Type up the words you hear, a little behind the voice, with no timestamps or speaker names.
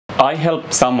I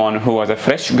helped someone who was a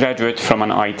fresh graduate from an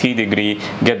IT degree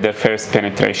get their first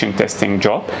penetration testing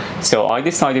job. So I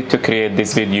decided to create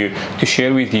this video to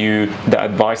share with you the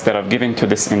advice that I've given to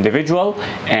this individual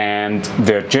and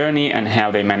their journey and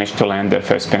how they managed to land their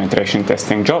first penetration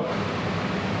testing job.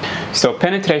 So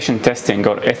penetration testing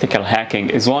or ethical hacking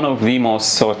is one of the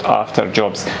most sought after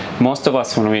jobs. Most of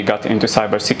us, when we got into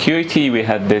cybersecurity, we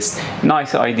had this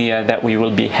nice idea that we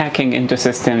will be hacking into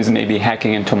systems, maybe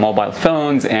hacking into mobile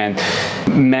phones and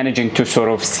managing to sort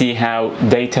of see how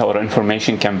data or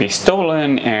information can be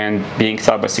stolen. And being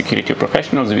cybersecurity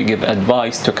professionals, we give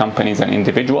advice to companies and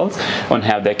individuals on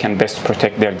how they can best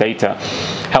protect their data.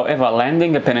 However,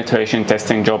 landing a penetration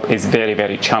testing job is very,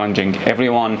 very challenging.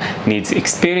 Everyone needs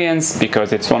experience,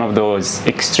 because it's one of those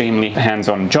extremely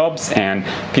hands-on jobs, and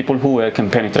people who work in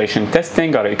penetration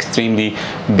testing are extremely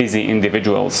busy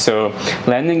individuals. So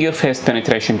landing your first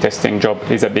penetration testing job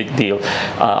is a big deal.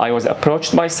 I was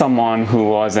approached by someone who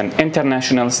was an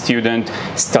international student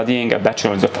studying a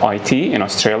bachelor's of IT in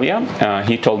Australia.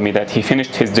 He told me that he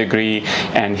finished his degree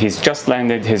and he's just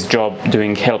landed his job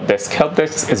doing help desk. Help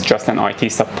desk is just an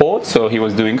IT support, so he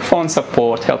was doing phone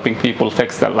support, helping people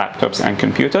fix their laptops and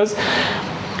computers.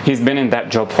 He's been in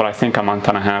that job for I think a month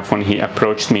and a half when he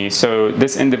approached me. So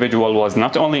this individual was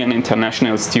not only an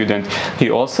international student,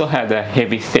 he also had a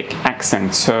heavy, thick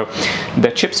accent. So the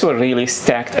chips were really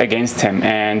stacked against him,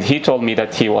 and he told me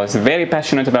that he was very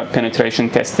passionate about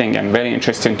penetration testing and very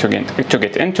interested to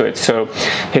get into it. So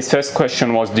his first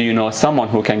question was, do you know someone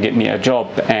who can get me a job?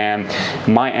 And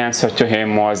my answer to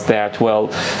him was that, well,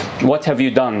 what have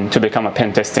you done to become a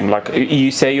pen testing? Like,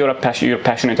 you say you're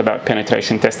passionate about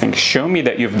penetration testing. Show me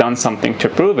that you've done something to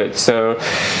prove it. So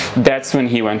that's when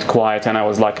he went quiet, and I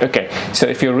was like, okay, so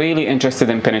if you're really interested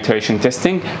in penetration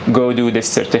testing, go do this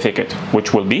certificate,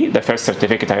 which will be the first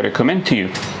certificate I recommend to you.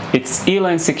 It's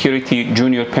eLearnSecurity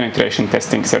Junior Penetration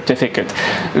Testing Certificate.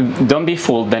 Don't be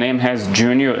fooled, the name has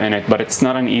junior in it, but it's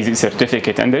not an easy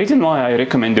certificate. And the reason why I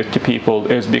recommend it to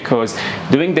people is because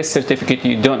doing this certificate,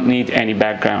 you don't need any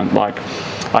background. Like,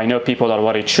 I know people are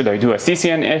worried, should I do a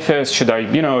CCNFS? Should I,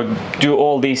 do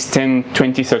all these 10,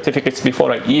 20 certificates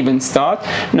before I even start?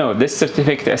 No, this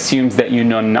certificate assumes that you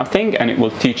know nothing, and it will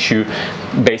teach you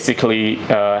basically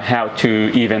how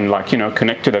to even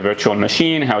connect to the virtual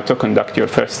machine, how to conduct your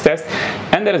first test,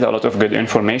 and there is a lot of good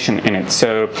information in it.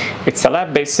 So it's a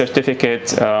lab-based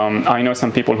certificate. I know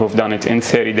some people who've done it in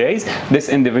 30 days. This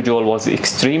individual was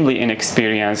extremely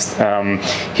inexperienced.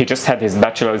 He just had his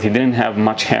bachelor's. He didn't have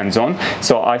much hands-on.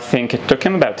 So I think it took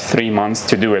him about 3 months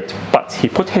to do it. But he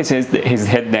put his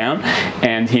head down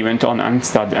and he went on and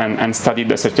studied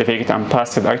the certificate and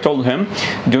passed it. I told him,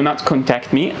 do not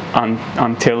contact me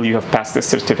until you have passed the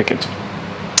certificate.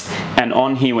 And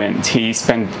on he went. He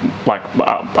spent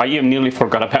I even nearly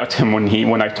forgot about him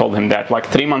when I told him that.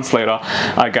 3 months later,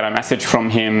 I got a message from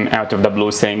him out of the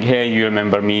blue saying, hey, you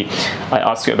remember me? I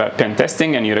asked you about pen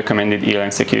testing and you recommended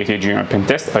eLearnSecurity Junior Pen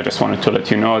Test. I just wanted to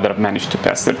let you know that I've managed to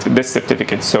pass this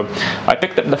certificate. So I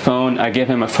picked up the phone, I gave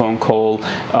him a phone call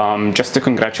just to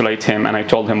congratulate him, and I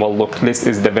told him, well, look, this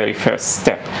is the very first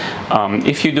step.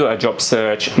 If you do a job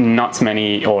search, not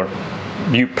many, or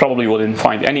you probably wouldn't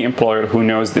find any employer who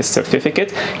knows this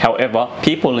certificate. However,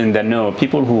 people in the know,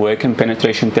 people who work in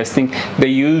penetration testing, they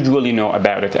usually know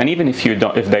about it. And even if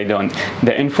they don't,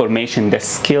 the information, the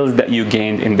skills that you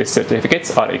gained in these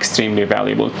certificates are extremely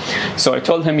valuable. So I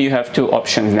told him, you have two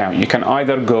options now. You can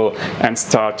either go and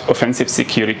start Offensive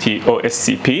Security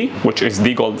OSCP, which is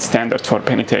the gold standard for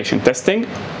penetration testing.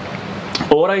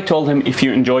 Or I told him, if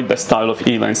you enjoyed the style of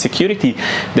eLearnSecurity,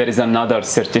 there is another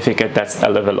certificate that's a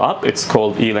level up. It's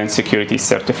called eLearnSecurity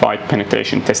Certified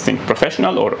Penetration Testing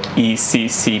Professional, or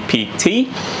eCCPT.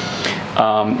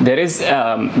 There is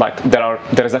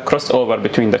a crossover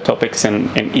between the topics in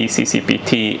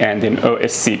eCCPT and in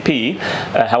OSCP.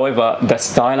 However, the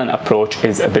style and approach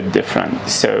is a bit different.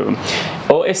 So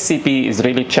OSCP is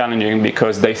really challenging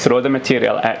because they throw the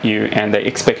material at you and they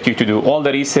expect you to do all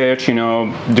the research,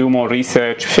 do more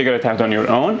research, figure it out on your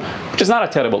own, which is not a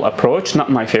terrible approach,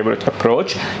 not my favorite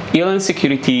approach.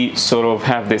 eLearnSecurity sort of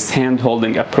have this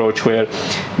hand-holding approach where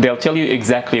they'll tell you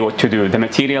exactly what to do. The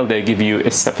material they give you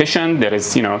is sufficient. There is,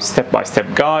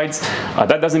 step-by-step guides.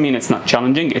 That doesn't mean it's not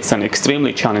challenging. It's an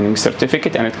extremely challenging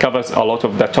certificate, and it covers a lot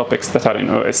of the topics that are in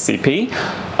OSCP.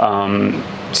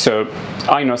 So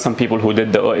I know some people who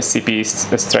did the OSCP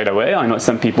straight away. I know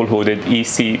some people who did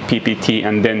eCPPT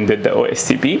and then did the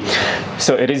OSCP.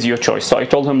 So it is your choice. So I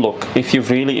told him, look, if you've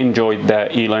really enjoyed the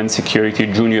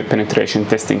eLearnSecurity Junior Penetration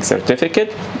Testing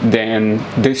Certificate, then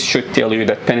this should tell you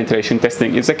that penetration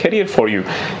testing is a career for you.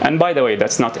 And by the way,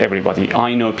 that's not everybody.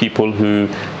 I know people people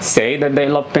who say that they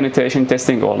love penetration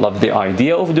testing or love the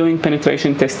idea of doing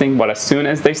penetration testing, but as soon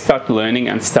as they start learning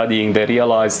and studying, they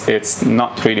realize it's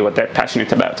not really what they're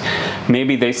passionate about.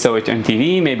 Maybe they saw it on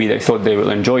TV, maybe they thought they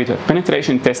will enjoy it.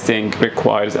 Penetration testing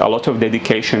requires a lot of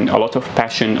dedication, a lot of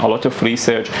passion, a lot of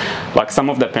research. Like some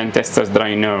of the pen testers that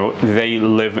I know, they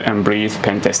live and breathe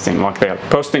pen testing. Like they are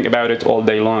posting about it all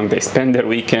day long. They spend their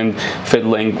weekend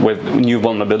fiddling with new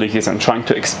vulnerabilities and trying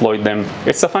to exploit them.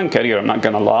 It's a fun career, I'm not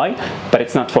gonna lie, but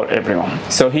it's not for everyone.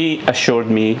 So he assured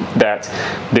me that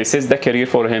this is the career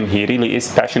for him. He really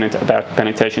is passionate about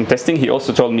penetration testing. He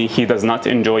also told me he does not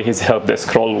enjoy his help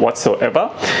desk role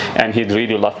whatsoever, and he'd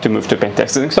really love to move to pen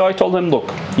testing. So I told him,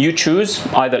 look, you choose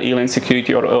either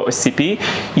eLearnSecurity or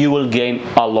OSCP. You will gain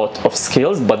a lot of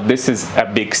skills, but this is a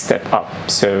big step up.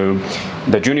 So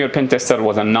the junior pen tester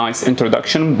was a nice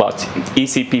introduction, but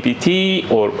eCPPT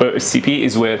or OSCP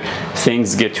is where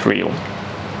things get real.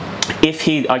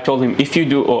 I told him, if you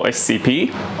do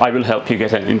OSCP, I will help you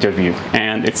get an interview.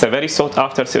 And it's a very sought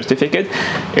after certificate.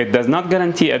 It does not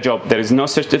guarantee a job. There is no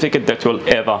certificate that will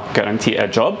ever guarantee a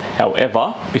job.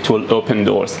 However, it will open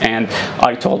doors. And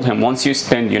I told him, once you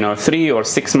spend, 3 or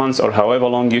 6 months or however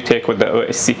long you take with the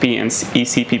OSCP and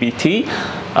eCPPT,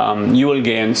 you will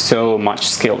gain so much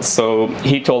skills. So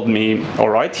he told me, all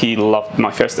right, he loved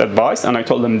my first advice. And I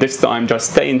told him, this time,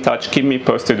 just stay in touch, keep me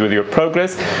posted with your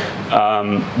progress.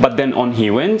 But then on he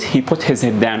went, he put his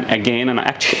head down again, and I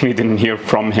actually didn't hear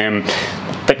from him.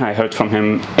 I think I heard from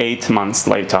him 8 months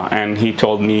later, and he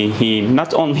told me he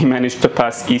not only managed to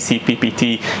pass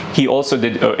eCPPT, he also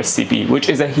did OSCP, which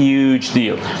is a huge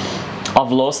deal.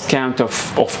 I've lost count of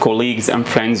colleagues and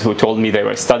friends who told me they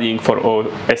were studying for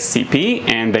OSCP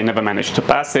and they never managed to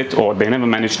pass it, or they never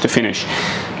managed to finish.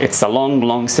 It's a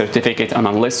long certificate, and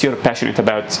unless you're passionate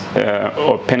about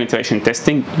or penetration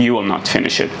testing, you will not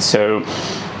finish it. So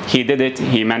he did it,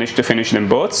 he managed to finish them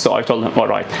both. So I told him, all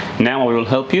right, now I will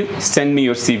help you. Send me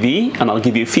your CV and I'll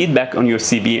give you feedback on your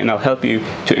CV, and I'll help you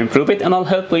to improve it, and I'll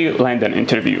help you land an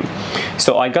interview.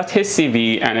 So I got his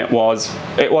CV, and it was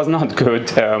not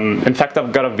good. In fact,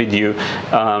 I've got a video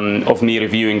of me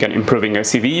reviewing and improving a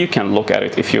CV. You can look at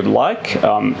it if you'd like.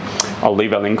 I'll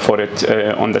leave a link for it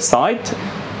on the site.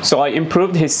 So I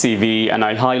improved his CV and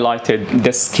I highlighted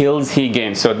the skills he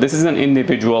gained. So this is an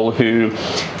individual who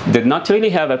did not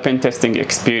really have a pen testing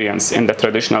experience in the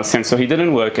traditional sense. So he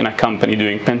didn't work in a company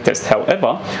doing pen test.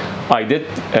 However, I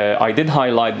did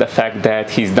highlight the fact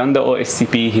that he's done the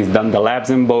OSCP, he's done the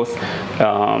labs in both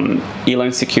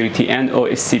eLearnSecurity and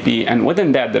OSCP, and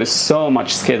within that there is so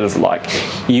much skills. Like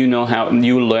you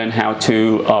will learn how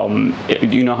to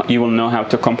you will know how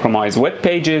to compromise web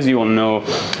pages. You will know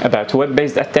about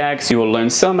web-based attacks. You will learn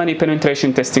so many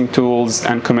penetration testing tools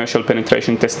and commercial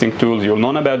penetration testing tools. You'll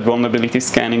learn about vulnerability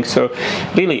scanning. So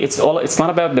really, it's not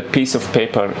about the piece of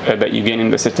paper that you gain in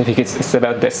the certificates. It's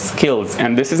about the skills.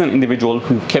 And this is an individual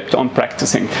who kept on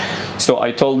practicing. So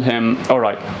I told him, all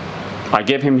right, I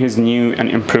gave him his new and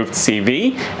improved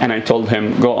CV, and I told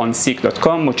him, go on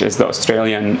seek.com, which is the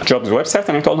Australian jobs website,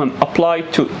 and I told him, apply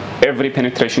to every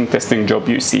penetration testing job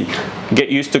you see. Get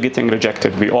used to getting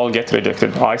rejected. We all get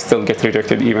rejected. I still get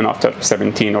rejected even after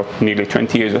 17 or nearly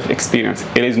 20 years of experience.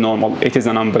 It is normal. It is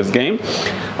a numbers game.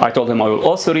 I told him I will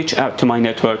also reach out to my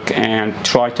network and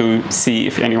try to see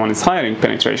if anyone is hiring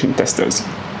penetration testers.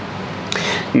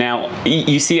 Now,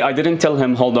 you see, I didn't tell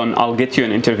him, hold on, I'll get you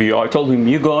an interview. I told him,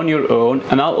 you go on your own,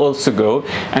 and I'll also go,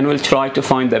 and we'll try to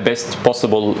find the best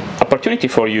possible opportunity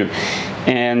for you.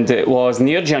 And it was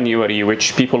near January,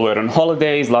 which people were on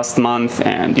holidays last month,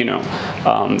 and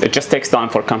it just takes time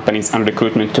for companies and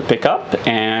recruitment to pick up.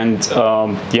 And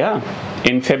yeah,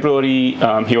 in February,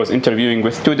 he was interviewing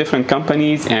with 2 different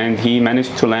companies, and he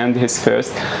managed to land his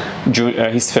first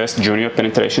junior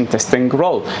penetration testing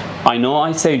role. I know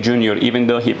I say junior, even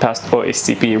though he passed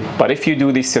OSCP, but if you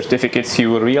do these certificates, you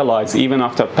will realize even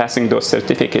after passing those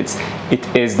certificates, it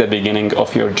is the beginning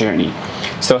of your journey.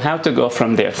 So how to go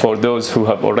from there? For those who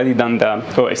have already done the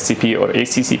OSCP or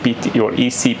ACCPT or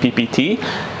eCPPT,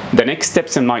 the next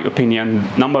steps, in my opinion,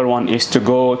 number 1 is to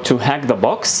go to Hack the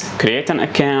Box, create an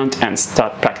account, and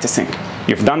start practicing.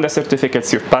 You've done the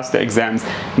certificates, you've passed the exams,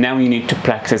 now you need to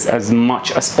practice as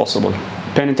much as possible.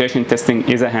 Penetration testing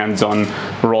is a hands-on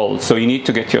role, so you need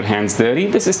to get your hands dirty.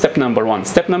 This is step number 1.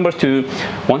 Step number 2,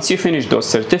 once you finish those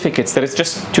certificates, there is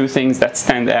just 2 things that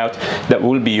stand out that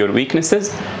will be your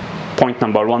weaknesses. point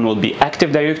number 1 will be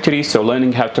Active Directory, so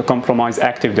learning how to compromise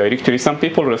Active Directory. Some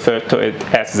people refer to it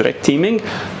as red teaming,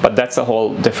 but that's a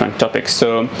whole different topic.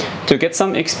 So to get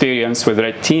some experience with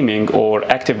red teaming or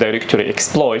Active Directory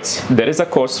exploits, there is a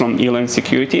course from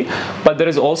eLearnSecurity, but there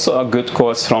is also a good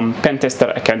course from Pentester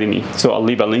Academy. So I'll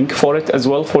leave a link for it as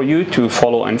well for you to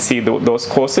follow and see those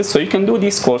courses. So you can do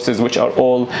these courses, which are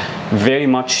all very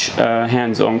much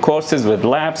hands-on courses with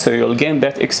labs, so you'll gain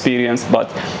that experience,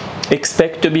 but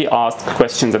expect to be asked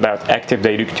questions about Active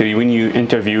Directory when you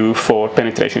interview for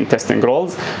penetration testing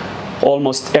roles.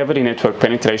 Almost every network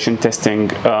penetration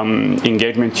testing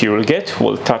engagement you will get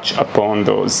will touch upon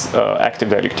those Active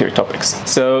Directory topics.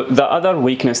 So the other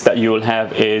weakness that you will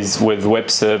have is with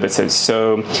web services.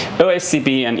 So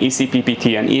OSCP and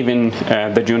eCPPT and even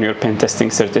the junior pen testing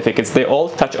certificates, they all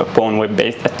touch upon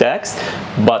web-based attacks,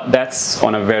 but that's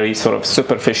on a very sort of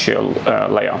superficial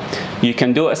layer. You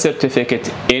can do a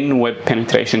certificate in web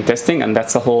penetration testing, and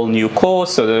that's a whole new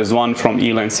course. So there's one from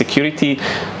eLearnSecurity.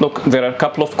 Look, there are a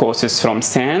couple of courses from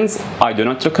SANS. I do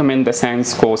not recommend the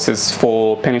SANS courses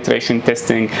for penetration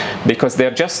testing because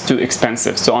they're just too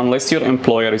expensive. So unless your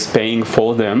employer is paying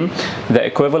for them, the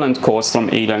equivalent course from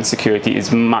eLearnSecurity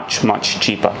is much, much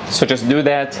cheaper. So just do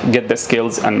that, get the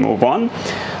skills, and move on.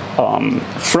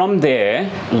 From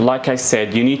there, like I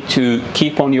said, you need to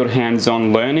keep on your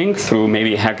hands-on learning through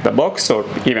maybe Hack the Box or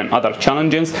even other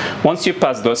challenges. Once you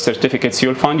pass those certificates,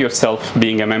 you'll find yourself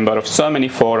being a member of so many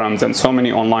forums and so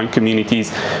many online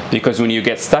communities, because when you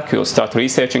get stuck, you'll start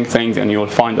researching things and you'll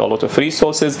find a lot of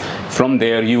resources. From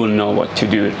there, you will know what to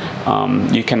do.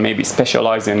 You can maybe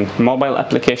specialize in mobile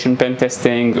application pen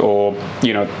testing, or,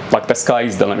 you know, like the sky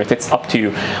is the limit. It's up to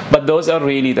you. But those are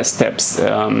really the steps.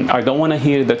 I don't want to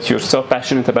hear that you're so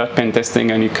passionate about pen testing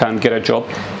and you can't get a job.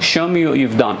 Show me what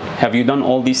you've done. Have you done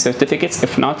all these certificates?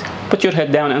 If not, put your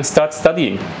head down and start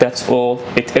studying. That's all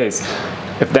it is.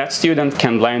 If that student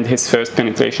can land his first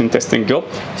penetration testing job,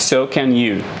 so can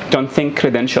you. Don't think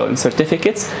credentials and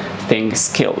certificates, think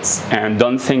skills. And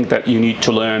don't think that you need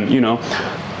to learn, you know,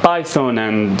 Python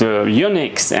and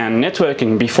Unix and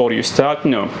networking before you start.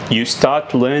 No, you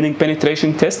start learning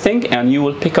penetration testing and you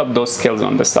will pick up those skills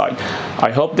on the side.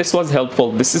 I hope this was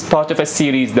helpful. This is part of a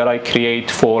series that I create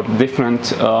for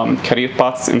different career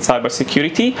paths in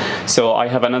cybersecurity. So I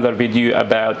have another video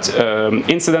about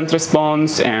incident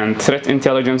response and threat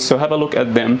intelligence, so have a look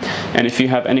at them. And if you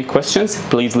have any questions,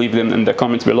 please leave them in the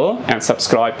comments below and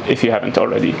subscribe if you haven't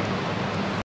already.